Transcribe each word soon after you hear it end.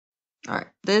All right,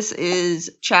 this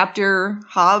is chapter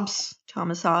Hobbes,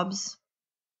 Thomas Hobbes.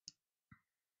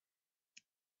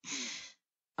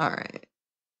 All right,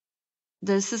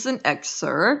 this is an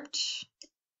excerpt.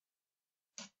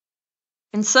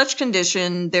 In such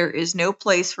condition, there is no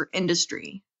place for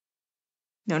industry,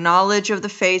 no knowledge of the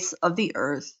face of the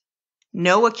earth,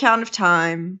 no account of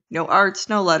time, no arts,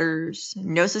 no letters,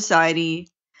 no society,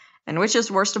 and which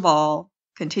is worst of all,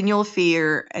 continual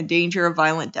fear and danger of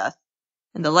violent death.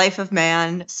 And the life of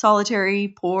man, solitary,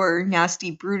 poor,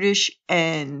 nasty, brutish,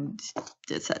 and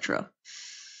etc.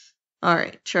 All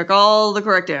right, check all the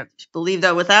correct answers. Believe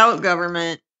that without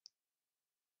government.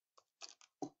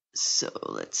 So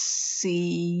let's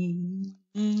see.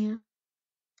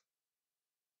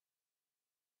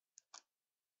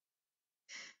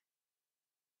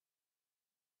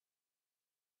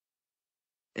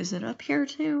 Is it up here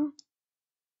too?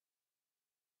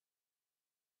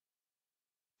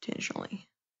 Intentionally.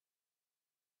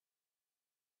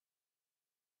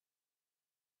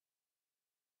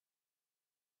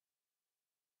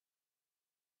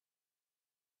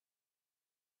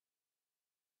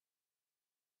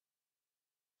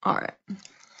 All right.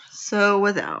 So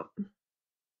without.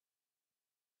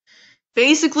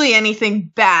 Basically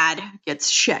anything bad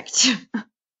gets checked.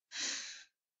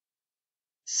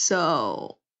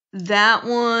 So that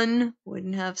one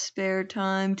wouldn't have spare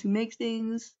time to make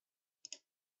things.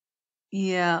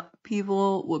 Yeah,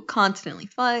 people would constantly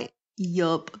fight.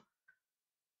 Yup.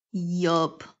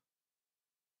 Yup.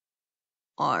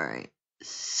 Alright.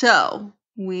 So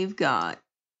we've got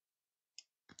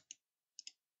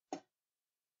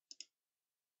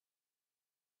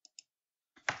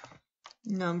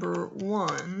number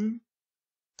 1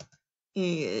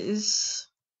 is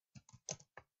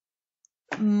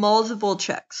multiple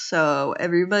checks. So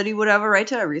everybody would have a right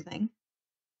to everything.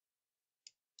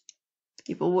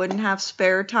 People wouldn't have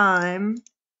spare time.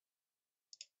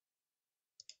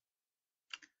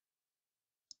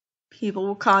 People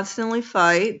will constantly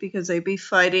fight because they'd be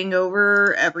fighting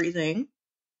over everything.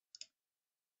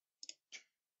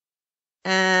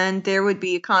 And there would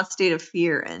be a constant state of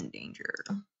fear and danger.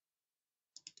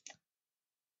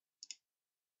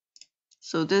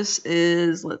 So this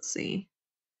is, let's see.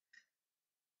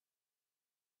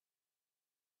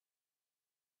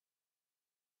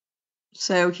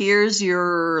 So here's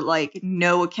your, like,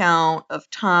 no account of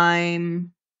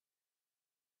time.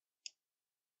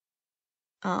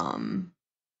 No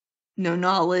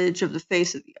knowledge of the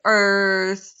face of the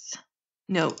earth.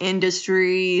 No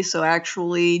industry. So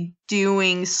actually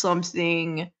doing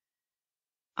something,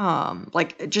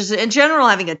 like, just in general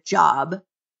having a job.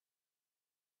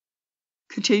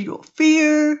 Continual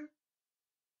fear.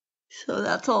 So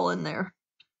that's all in there.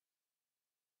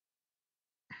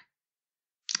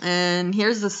 And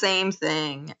here's the same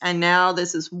thing. And now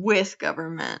this is with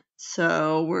government.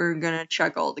 So we're going to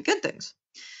check all the good things.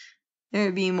 There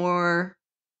would be more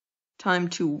time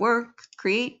to work,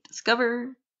 create,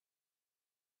 discover.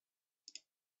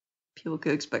 People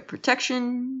could expect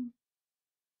protection.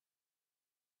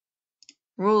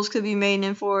 Rules could be made and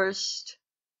enforced.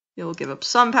 People give up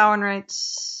some power and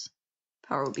rights.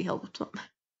 Power will be held with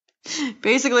some.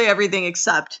 Basically everything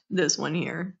except this one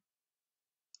here.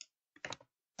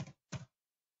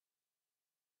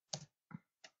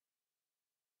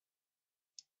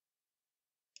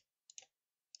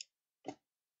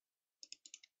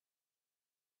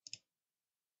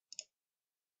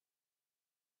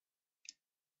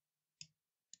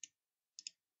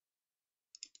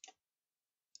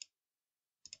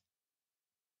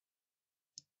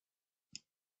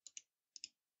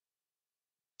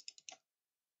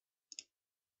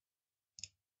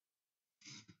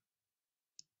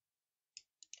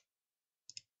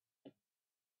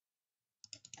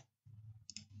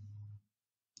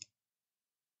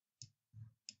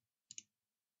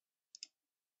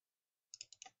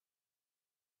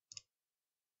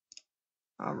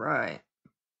 All right.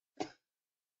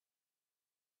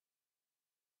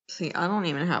 See, I don't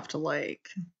even have to, like,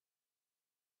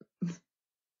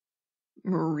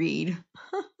 read.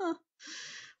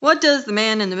 What does the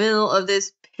man in the middle of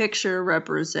this picture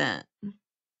represent?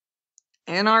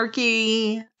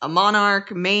 Anarchy, a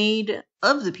monarch made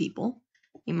of the people,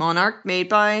 a monarch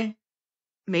made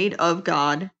of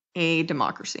God, a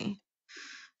democracy.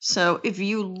 So if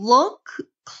you look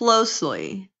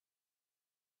closely,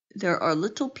 there are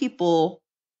little people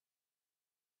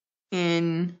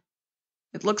in,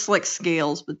 it looks like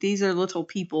scales, but these are little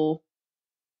people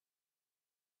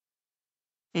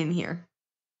in here.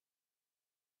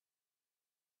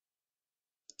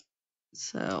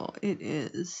 So it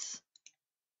is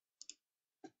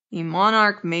a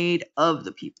monarch made of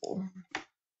the people.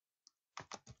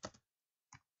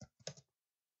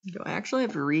 Do I actually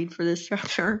have to read for this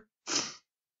chapter?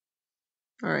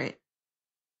 All right.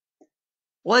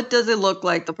 What does it look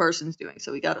like the person's doing?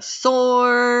 So we got a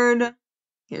sword.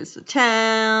 Here's the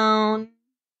town.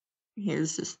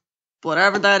 Here's this,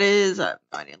 whatever that is. I have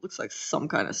no idea. It looks like some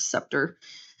kind of scepter.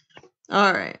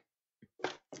 All right.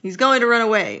 He's going to run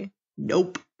away.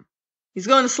 Nope. He's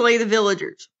going to slay the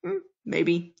villagers.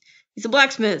 Maybe. He's a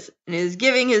blacksmith and is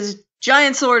giving his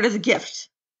giant sword as a gift.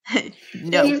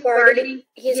 No. He's guarding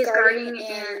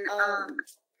and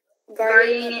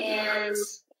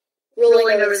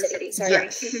ruling over the city. Sorry.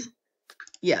 Yes.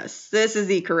 Yes, this is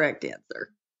the correct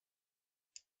answer.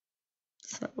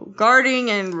 So, guarding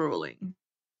and ruling.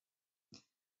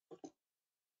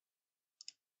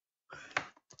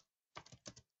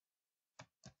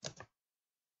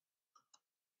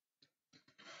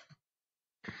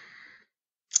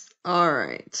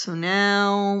 Alright, so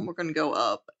now we're going to go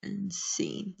up and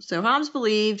see. So Hobbes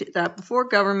believed that before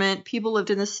government, people lived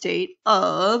in a state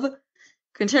of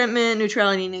contentment,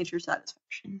 neutrality, nature,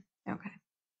 satisfaction. Okay,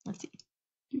 let's see.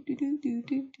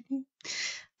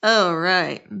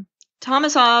 Alright.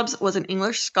 Thomas Hobbes was an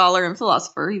English scholar and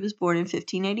philosopher. He was born in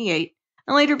 1588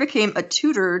 and later became a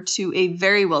tutor to a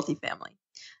very wealthy family.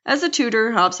 As a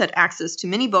tutor, Hobbes had access to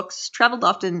many books, traveled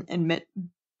often, and met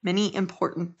many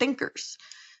important thinkers.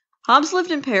 Hobbes lived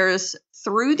in Paris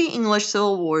through the English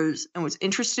Civil Wars and was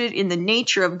interested in the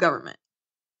nature of government.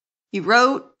 He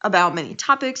wrote about many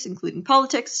topics, including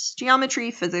politics,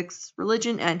 geometry, physics,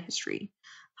 religion, and history.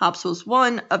 Hobbes was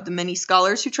one of the many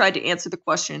scholars who tried to answer the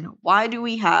question, why do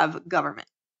we have government?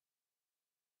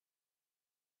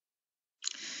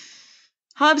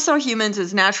 Hobbes saw humans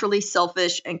as naturally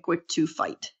selfish and quick to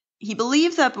fight. He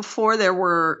believed that before there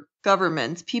were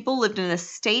governments, people lived in a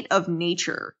state of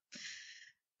nature.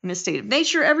 In a state of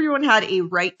nature, everyone had a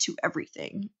right to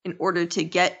everything. In order to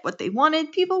get what they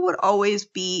wanted, people would always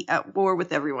be at war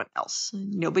with everyone else.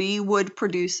 Nobody would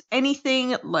produce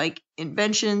anything like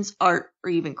inventions, art, or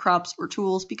even crops or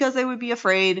tools because they would be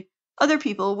afraid other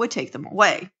people would take them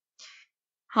away.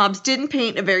 Hobbes didn't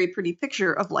paint a very pretty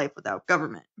picture of life without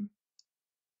government.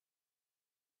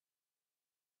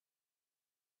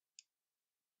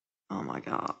 Oh my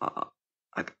god.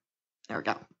 Okay, there we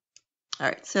go.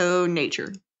 Alright, so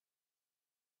nature.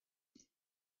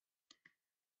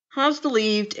 Hobbes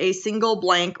believed a single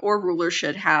blank or ruler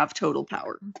should have total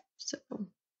power. So,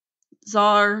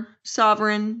 czar,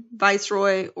 sovereign,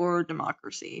 viceroy, or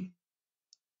democracy.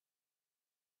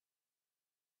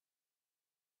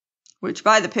 Which,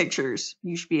 by the pictures,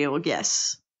 you should be able to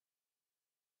guess.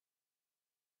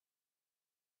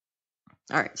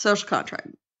 Alright, social contract.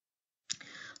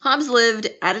 Hobbes lived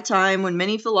at a time when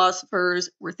many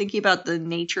philosophers were thinking about the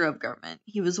nature of government.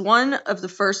 He was one of the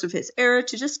first of his era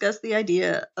to discuss the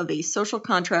idea of a social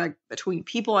contract between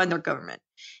people and their government.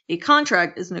 A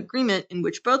contract is an agreement in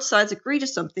which both sides agree to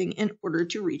something in order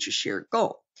to reach a shared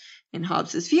goal. In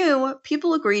Hobbes' view,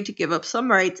 people agreed to give up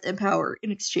some rights and power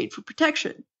in exchange for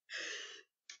protection.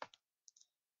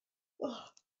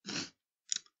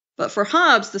 But for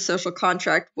Hobbes, the social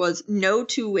contract was no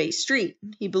two-way street.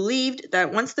 He believed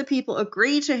that once the people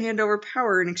agreed to hand over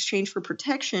power in exchange for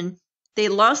protection, they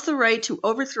lost the right to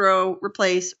overthrow,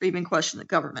 replace, or even question the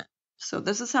government. So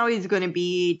this is how he's going to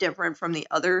be different from the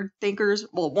other thinkers.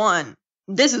 Well,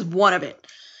 this is one of it.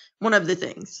 One of the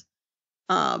things.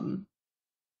 That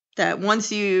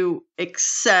once you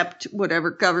accept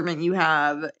whatever government you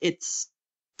have,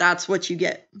 that's what you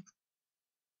get.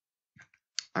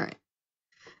 All right.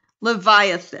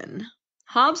 Leviathan.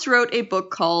 Hobbes wrote a book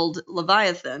called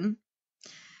Leviathan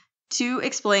to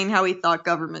explain how he thought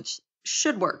governments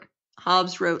should work.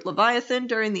 Hobbes wrote Leviathan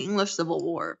during the English Civil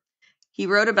War. He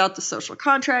wrote about the social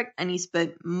contract, and he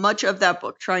spent much of that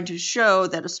book trying to show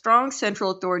that a strong central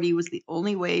authority was the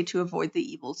only way to avoid the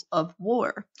evils of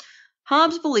war.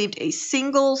 Hobbes believed a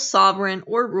single sovereign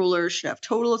or ruler should have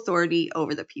total authority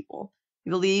over the people.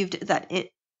 He believed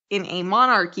in a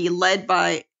monarchy led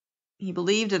by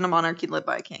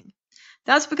a king.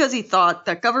 That's because he thought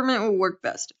that government would work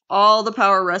best if all the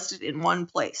power rested in one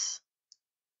place.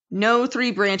 No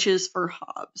three branches for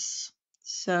Hobbes.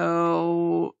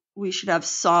 So we should have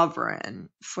sovereign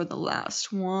for the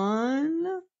last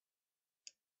one.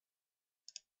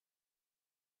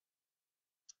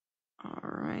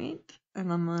 Alright.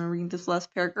 And I'm going to read this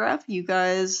last paragraph. You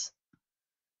guys,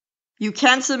 you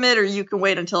can submit or you can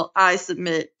wait until I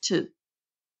submit to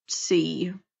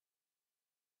see.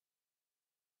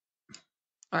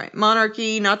 Alright,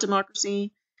 monarchy, not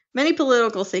democracy. Many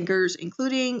political thinkers,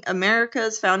 including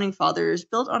America's founding fathers,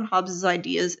 built on Hobbes'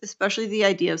 ideas, especially the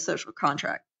idea of social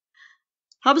contract.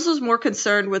 Hobbes was more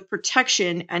concerned with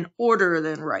protection and order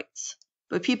than rights.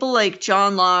 But people like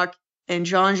John Locke and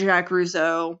Jean-Jacques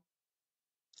Rousseau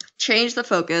changed the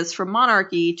focus from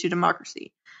monarchy to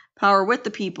democracy, power with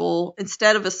the people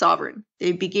instead of a sovereign.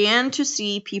 They began to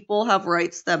see people have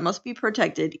rights that must be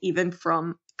protected even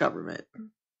from government.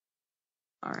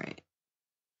 All right.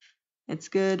 It's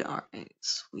good. All right,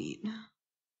 sweet.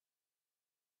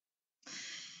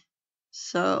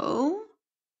 So,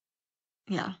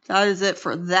 yeah, that is it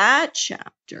for that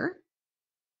chapter.